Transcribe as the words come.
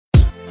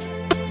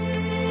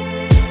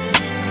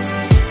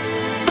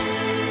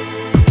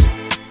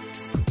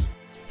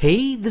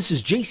Hey, this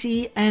is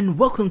JC and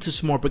welcome to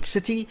Small Brick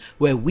City,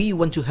 where we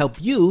want to help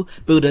you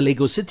build a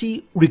Lego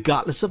city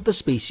regardless of the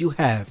space you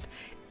have.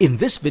 In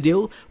this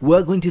video,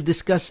 we're going to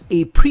discuss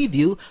a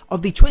preview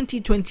of the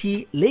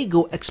 2020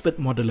 Lego Expert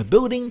Modular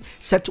Building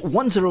Set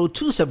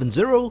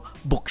 10270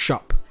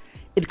 Bookshop.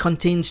 It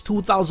contains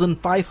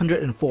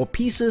 2,504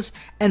 pieces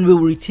and will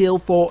retail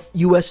for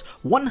US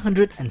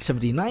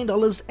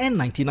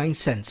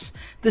 $179.99.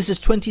 This is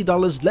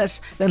 $20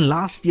 less than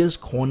last year's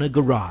corner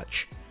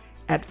garage.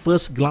 At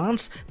first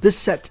glance, this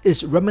set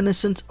is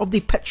reminiscent of the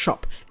pet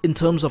shop in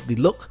terms of the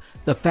look,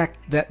 the fact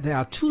that there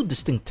are two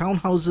distinct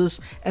townhouses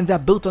and they are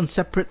built on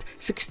separate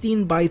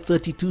 16 by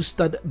 32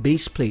 stud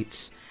base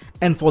plates.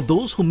 And for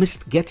those who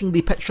missed getting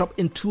the pet shop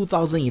in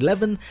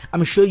 2011,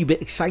 I'm sure you'll be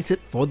excited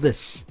for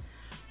this.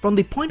 From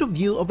the point of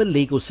view of a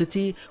Lego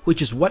city,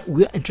 which is what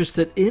we're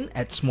interested in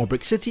at Small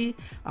Brick City,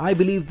 I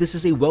believe this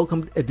is a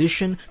welcomed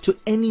addition to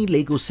any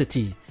Lego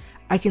city.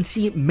 I can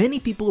see many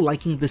people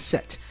liking this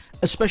set,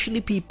 especially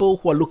people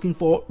who are looking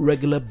for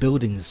regular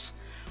buildings.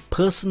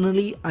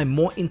 Personally, I'm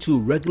more into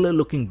regular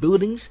looking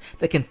buildings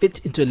that can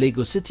fit into a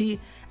Lego city,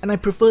 and I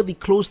prefer the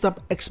closed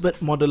up expert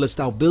modular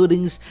style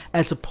buildings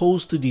as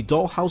opposed to the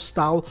dollhouse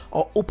style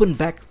or open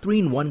back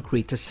 3-in-1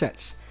 creator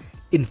sets.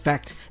 In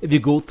fact, if you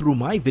go through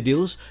my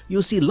videos,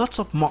 you'll see lots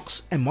of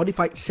MOCs and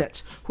modified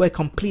sets where I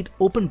complete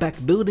open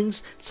back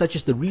buildings such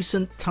as the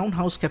recent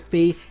Townhouse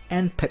Cafe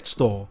and Pet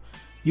Store.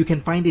 You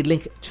can find a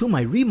link to my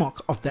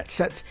remock of that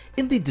set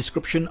in the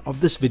description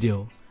of this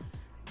video.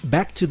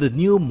 Back to the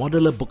new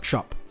modular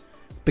bookshop.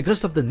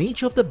 Because of the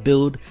nature of the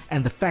build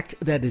and the fact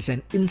that it's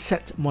an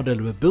inset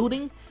modular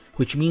building,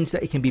 which means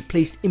that it can be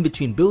placed in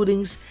between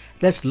buildings,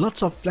 there's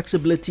lots of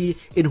flexibility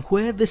in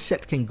where this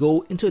set can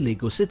go into a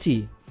Lego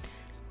city.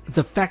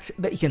 The fact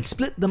that you can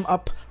split them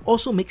up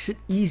also makes it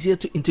easier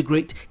to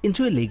integrate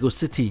into a Lego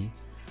city.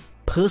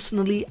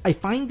 Personally, I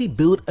find the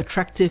build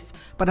attractive,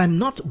 but I'm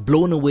not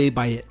blown away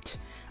by it.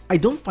 I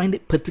don't find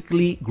it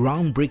particularly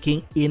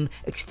groundbreaking in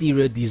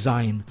exterior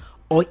design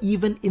or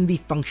even in the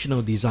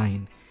functional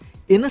design.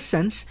 In a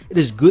sense, it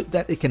is good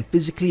that it can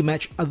physically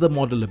match other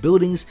modular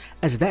buildings,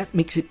 as that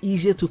makes it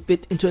easier to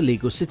fit into a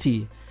Lego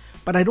city,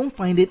 but I don't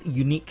find it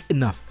unique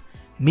enough.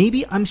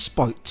 Maybe I'm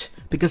spoilt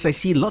because I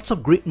see lots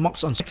of great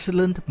MOCs on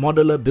excellent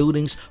modular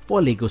buildings for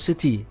a Lego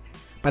city,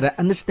 but I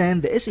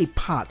understand there is a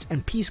part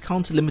and piece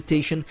count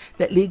limitation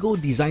that Lego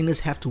designers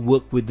have to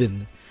work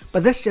within.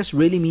 But that's just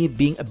really me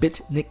being a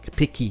bit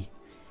nitpicky.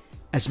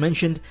 As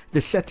mentioned, the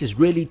set is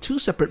really two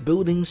separate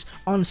buildings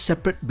on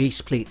separate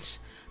base plates.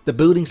 The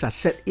buildings are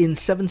set in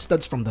 7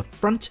 studs from the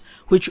front,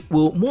 which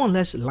will more or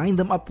less line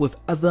them up with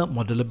other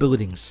modular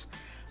buildings.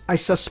 I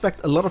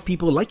suspect a lot of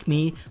people like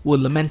me will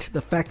lament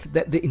the fact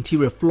that the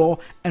interior floor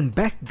and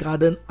back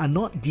garden are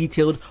not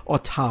detailed or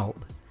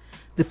tiled.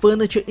 The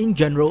furniture in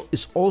general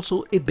is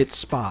also a bit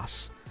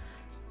sparse.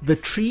 The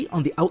tree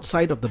on the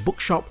outside of the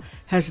bookshop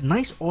has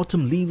nice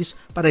autumn leaves,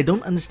 but I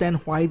don't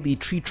understand why the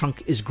tree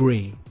trunk is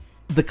grey.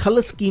 The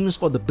colour schemes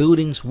for the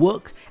buildings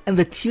work, and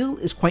the teal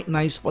is quite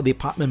nice for the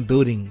apartment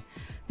building.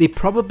 They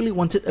probably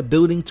wanted a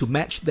building to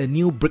match their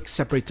new brick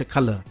separator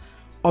colour.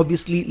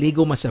 Obviously,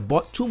 Lego must have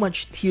bought too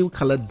much teal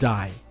coloured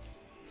dye.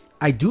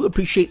 I do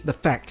appreciate the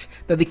fact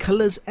that the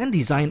colours and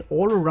design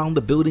all around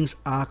the buildings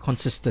are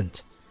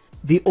consistent.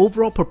 The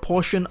overall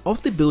proportion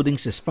of the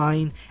buildings is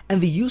fine and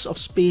the use of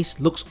space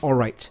looks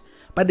alright,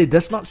 but it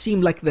does not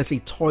seem like there's a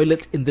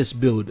toilet in this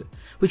build,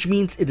 which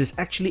means it is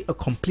actually a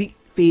complete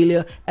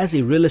failure as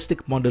a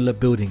realistic modular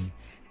building.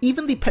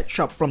 Even the pet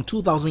shop from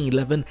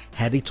 2011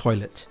 had a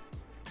toilet.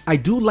 I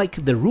do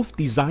like the roof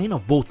design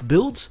of both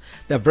builds.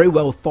 They're very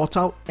well thought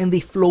out and they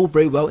flow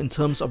very well in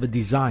terms of a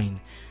design.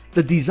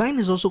 The design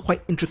is also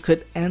quite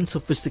intricate and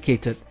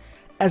sophisticated.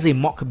 As a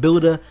MOC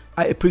builder,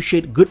 I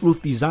appreciate good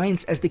roof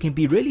designs as they can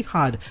be really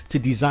hard to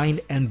design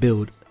and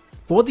build.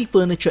 For the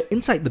furniture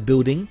inside the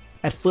building,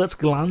 at first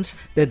glance,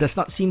 there does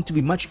not seem to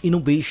be much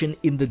innovation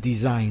in the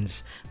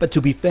designs, but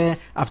to be fair,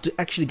 I have to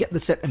actually get the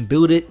set and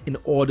build it in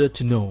order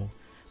to know.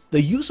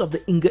 The use of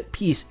the ingot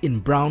piece in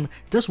brown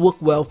does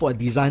work well for a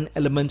design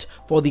element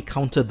for the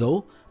counter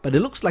though, but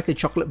it looks like a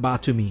chocolate bar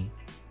to me.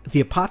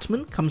 The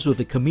apartment comes with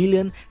a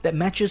chameleon that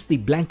matches the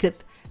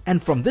blanket,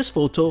 and from this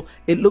photo,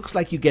 it looks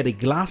like you get a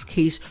glass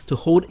case to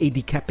hold a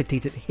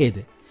decapitated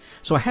head.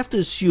 So I have to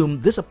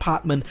assume this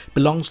apartment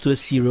belongs to a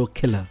serial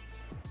killer.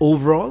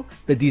 Overall,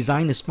 the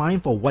design is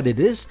fine for what it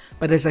is,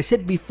 but as I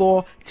said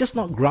before, just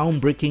not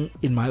groundbreaking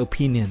in my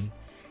opinion.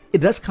 It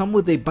does come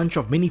with a bunch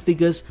of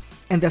minifigures,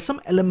 and there are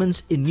some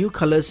elements in new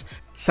colors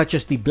such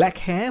as the black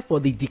hair for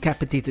the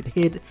decapitated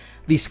head,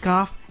 the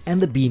scarf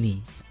and the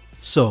beanie.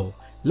 So,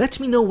 let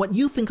me know what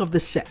you think of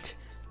this set.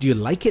 Do you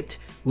like it?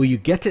 Will you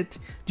get it?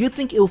 Do you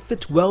think it will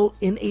fit well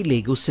in a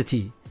Lego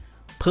city?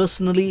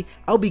 Personally,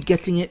 I'll be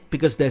getting it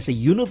because there's a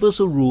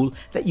universal rule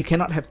that you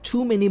cannot have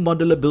too many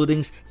modular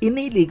buildings in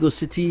a Lego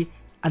city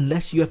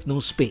unless you have no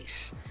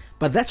space.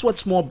 But that's what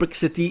Small Brick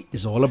City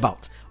is all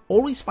about,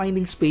 always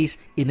finding space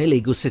in a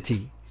Lego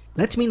city.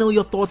 Let me know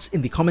your thoughts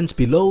in the comments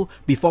below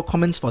before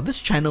comments for this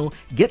channel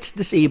gets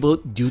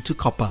disabled due to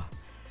copper.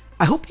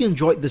 I hope you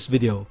enjoyed this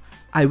video.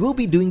 I will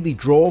be doing the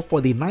draw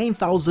for the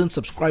 9,000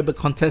 subscriber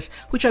contest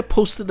which I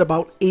posted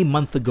about a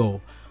month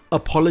ago.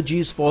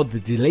 Apologies for the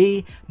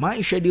delay,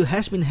 my schedule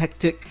has been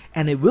hectic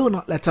and it will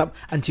not let up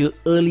until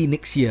early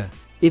next year,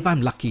 if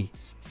I'm lucky.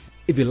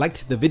 If you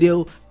liked the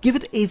video, give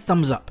it a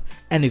thumbs up,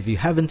 and if you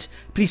haven't,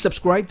 please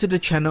subscribe to the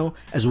channel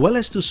as well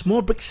as to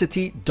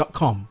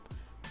smallbrickcity.com.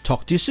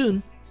 Talk to you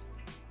soon.